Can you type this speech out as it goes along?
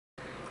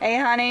Hey,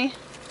 honey.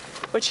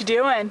 What you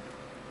doing?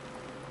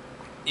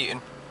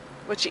 Eating.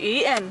 What you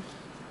eating?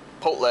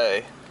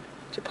 Chipotle.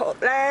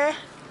 Chipotle.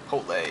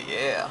 Chipotle,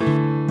 yeah.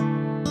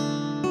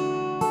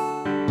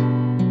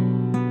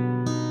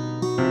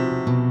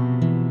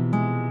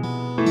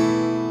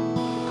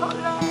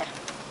 Chipotle.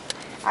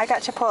 I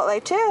got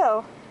Chipotle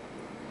too.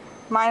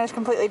 Mine is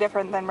completely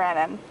different than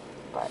Brandon,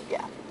 but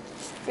yeah.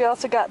 We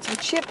also got some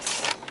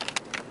chips.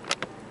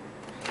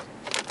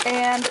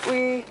 And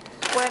we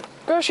went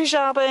grocery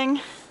shopping.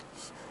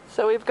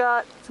 So we've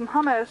got some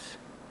hummus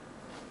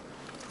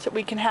that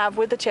we can have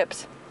with the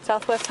chips.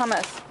 Southwest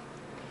hummus.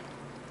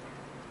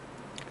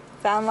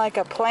 Sound like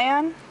a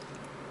plan?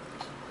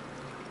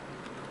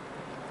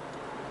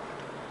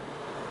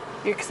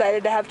 You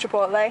excited to have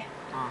Chipotle?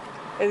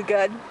 It's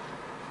good.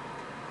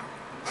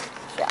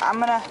 Yeah, I'm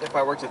gonna If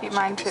I worked at the eat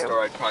mine chicken too.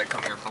 store, I'd probably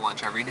come here for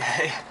lunch every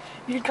day.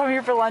 You'd come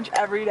here for lunch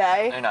every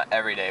day? No, not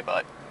every day,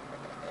 but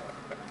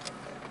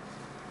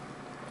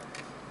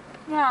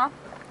Yeah.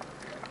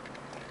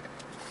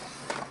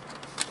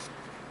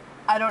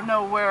 I don't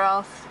know where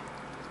else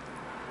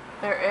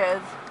there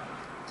is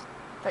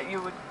that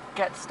you would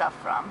get stuff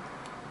from.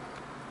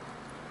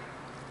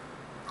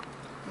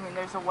 I mean,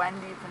 there's a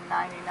Wendy's in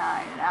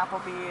 99, an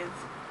Applebee's,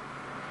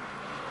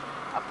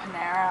 a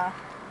Panera.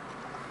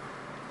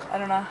 I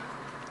don't know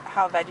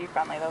how veggie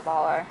friendly those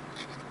all are.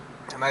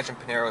 I imagine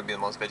Panera would be the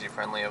most veggie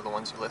friendly of the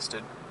ones you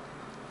listed.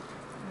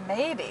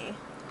 Maybe.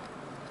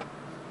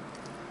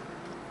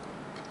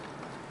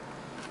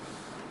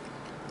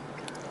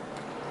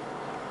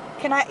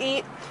 Can I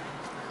eat?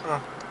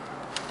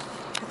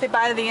 Say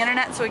bye to the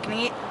internet so we can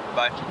eat.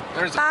 Bye.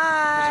 There's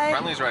Bye. a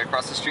Friendly's right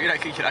across the street. I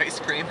could get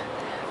ice cream.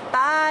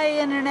 Bye,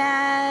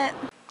 internet.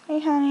 Hey,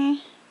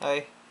 honey.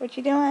 Hi. What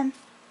you doing?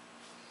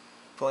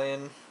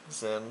 Playing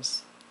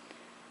Sims.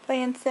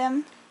 Playing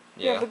Sim?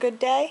 You Yeah. have a good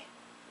day?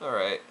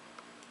 Alright.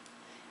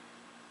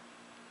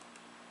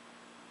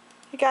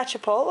 You got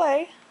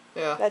Chipotle.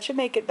 Yeah. That should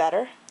make it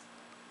better.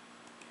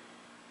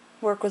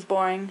 Work was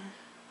boring.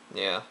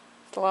 Yeah.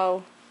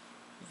 Slow.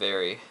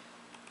 Very.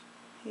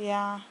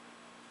 Yeah.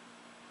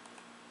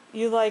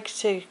 You like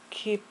to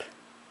keep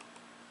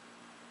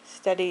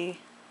steady,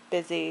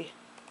 busy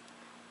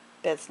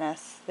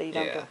business so you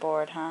don't Yeah. get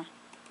bored, huh?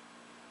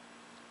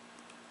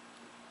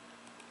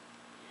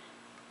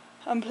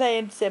 I'm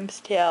playing Sims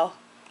too.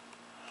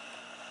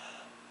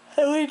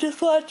 And we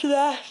just watched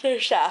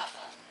MasterChef.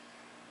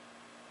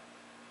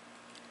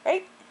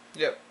 Right?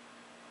 Yep.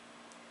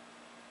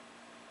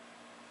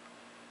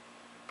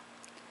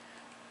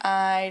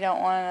 I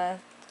don't want to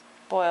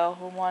spoil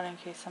who won in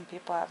case some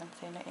people haven't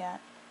seen it yet.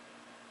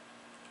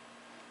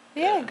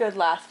 We had a good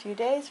last few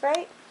days,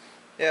 right?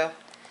 Yeah.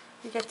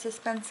 We get to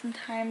spend some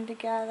time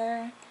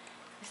together,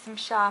 do some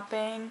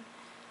shopping.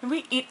 And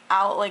we eat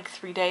out like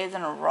 3 days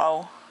in a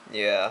row.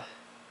 Yeah.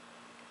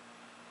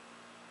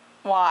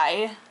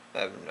 Why? I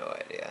have no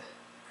idea.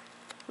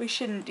 We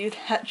shouldn't do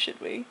that,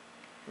 should we?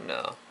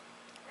 No.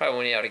 Probably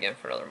won't eat out again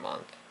for another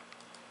month.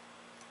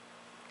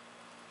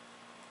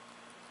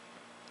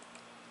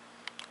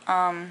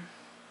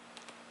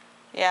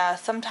 Yeah,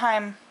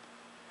 sometime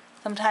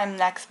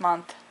next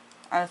month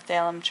on a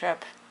Salem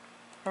trip.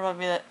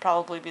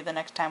 Probably be the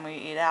next time we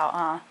eat out,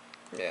 huh?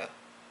 Yeah.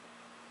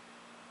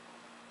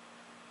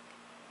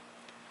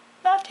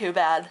 Not too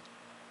bad.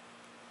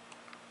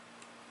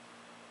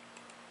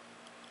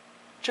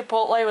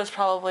 Chipotle was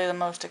probably the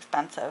most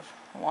expensive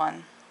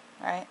one,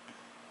 right?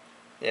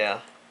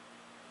 Yeah.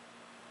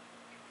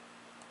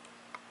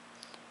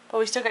 But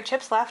we still got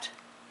chips left.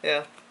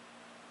 Yeah.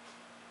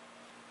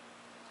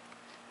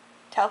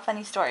 Tell a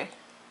funny story.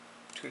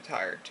 Too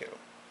tired to.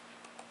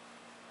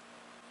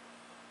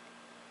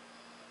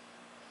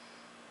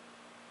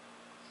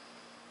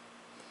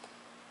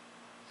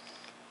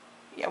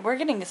 Yeah, we're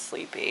getting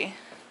sleepy.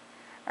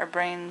 Our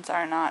brains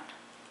are not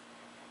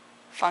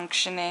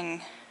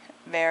functioning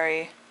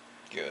very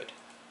Good.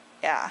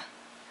 Yeah,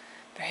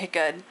 very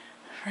good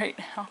right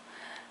now.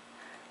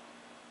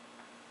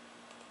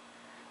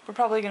 We're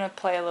probably going to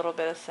play a little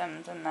bit of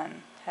Sims and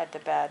then head to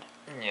bed.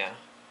 Yeah.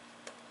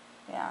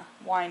 Yeah,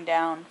 wind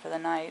down for the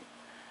night.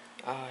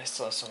 Oh, I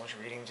still have so much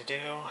reading to do.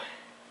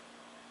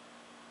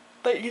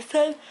 But you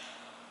said,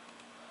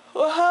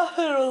 what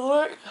happened with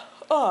work?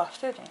 Oh,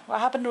 excuse me. What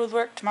happened with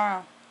work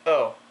tomorrow?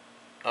 Oh.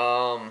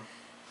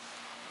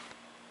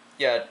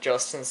 Yeah,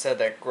 Justin said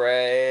that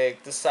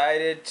Greg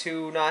decided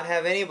to not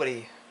have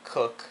anybody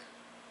cook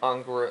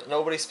on grill.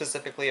 Nobody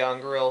specifically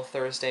on grill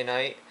Thursday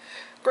night.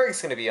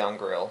 Greg's gonna be on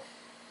grill.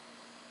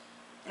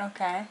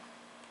 Okay.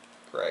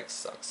 Greg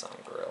sucks on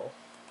grill.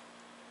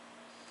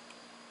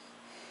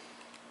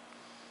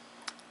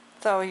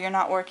 So you're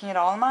not working at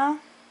all tomorrow?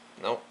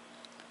 Nope.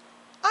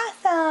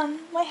 Awesome.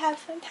 We have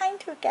some time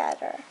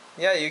together.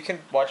 Yeah, you can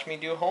watch me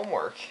do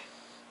homework.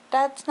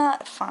 That's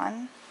not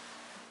fun.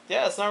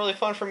 Yeah, it's not really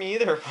fun for me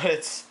either, but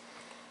it's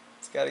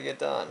got to get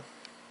done.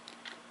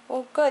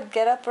 Well, good.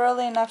 Get up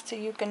early enough so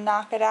you can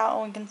knock it out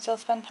and we can still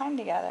spend time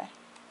together.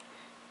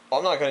 Well,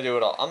 I'm not gonna do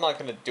it all. I'm not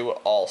gonna do it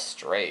all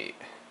straight.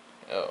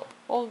 Oh.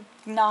 We'll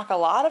knock a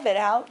lot of it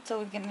out so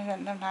we can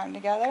spend some time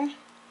together.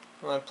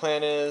 My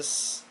plan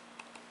is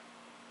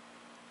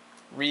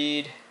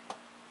read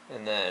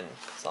and then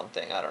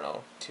something, I don't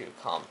know, to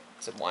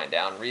wind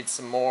down. Read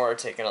some more,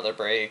 take another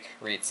break,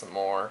 read some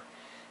more.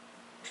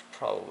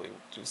 Probably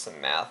do some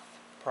math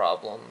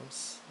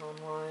problems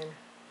online.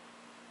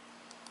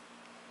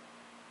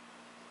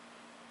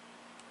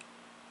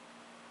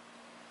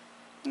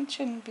 It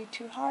shouldn't be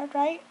too hard,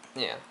 right?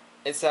 Yeah.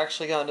 It's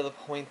actually gotten to the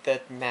point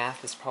that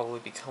math has probably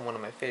become one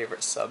of my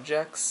favorite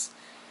subjects.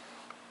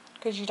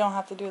 Because you don't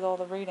have to do all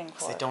the reading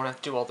Because for I it. don't have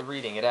to do all the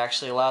reading. It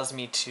actually allows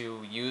me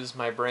to use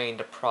my brain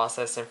to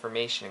process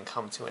information and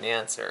come to an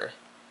answer.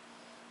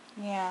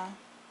 Yeah.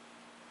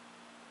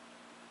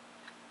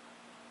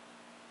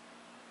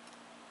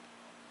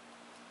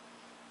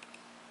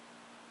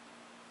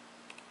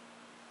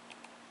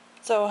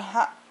 So,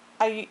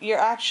 you're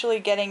actually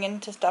getting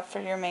into stuff for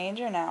your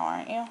major now,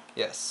 aren't you?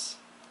 Yes.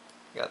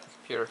 Got the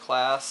computer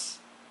class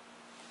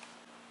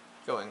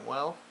going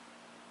well.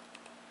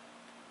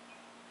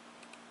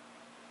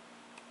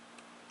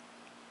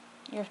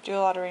 You have to do a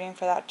lot of reading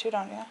for that too,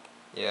 don't you?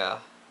 Yeah.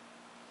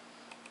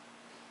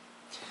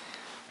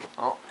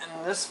 Oh,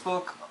 and this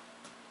book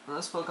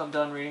I'm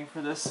done reading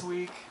for this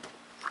week.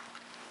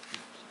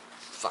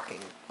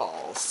 Fucking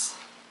balls.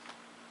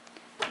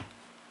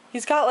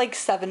 He's got like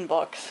 7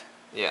 books.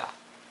 Yeah.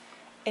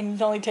 And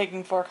he's only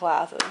taking 4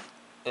 classes.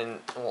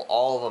 And, well,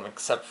 all of them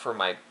except for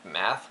my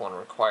math one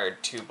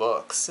required 2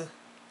 books.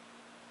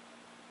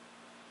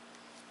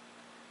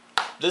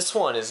 This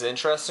one is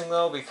interesting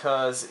though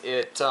because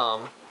it's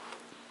a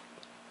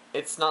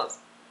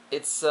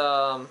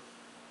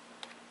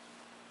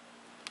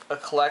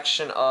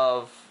collection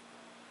of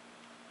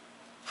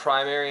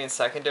primary and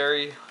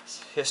secondary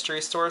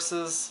history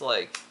sources,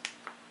 like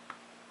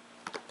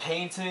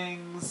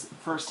paintings,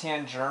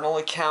 first-hand journal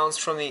accounts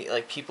from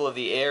the people of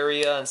the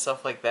area and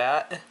stuff like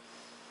that,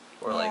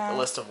 or like a Yeah.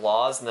 list of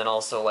laws, and then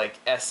also like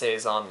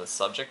essays on the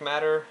subject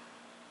matter.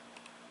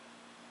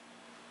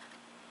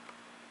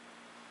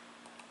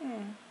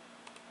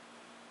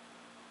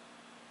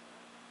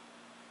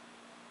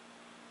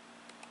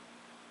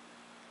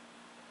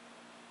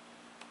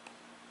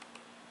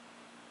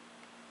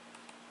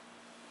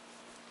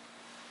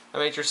 I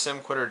made your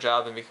sim quit her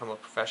job and become a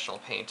professional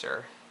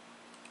painter.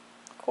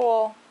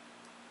 Cool.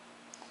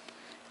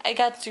 I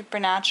got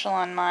Supernatural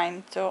on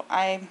mine, so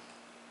I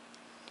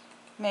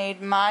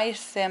made my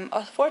sim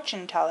a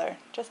fortune teller,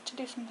 just to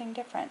do something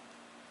different.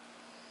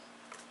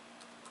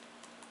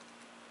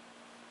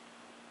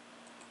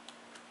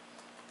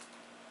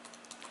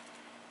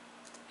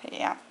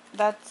 Yeah,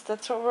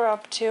 that's what we're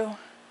up to.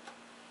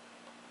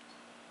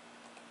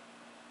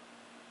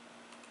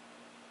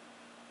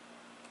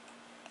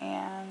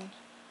 And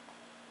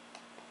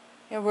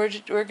yeah,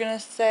 we're gonna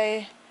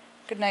say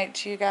good night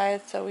to you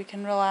guys so we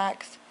can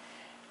relax,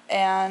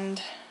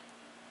 and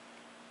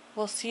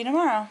we'll see you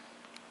tomorrow.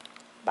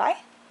 Bye.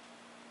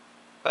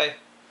 Bye.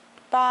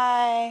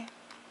 Bye.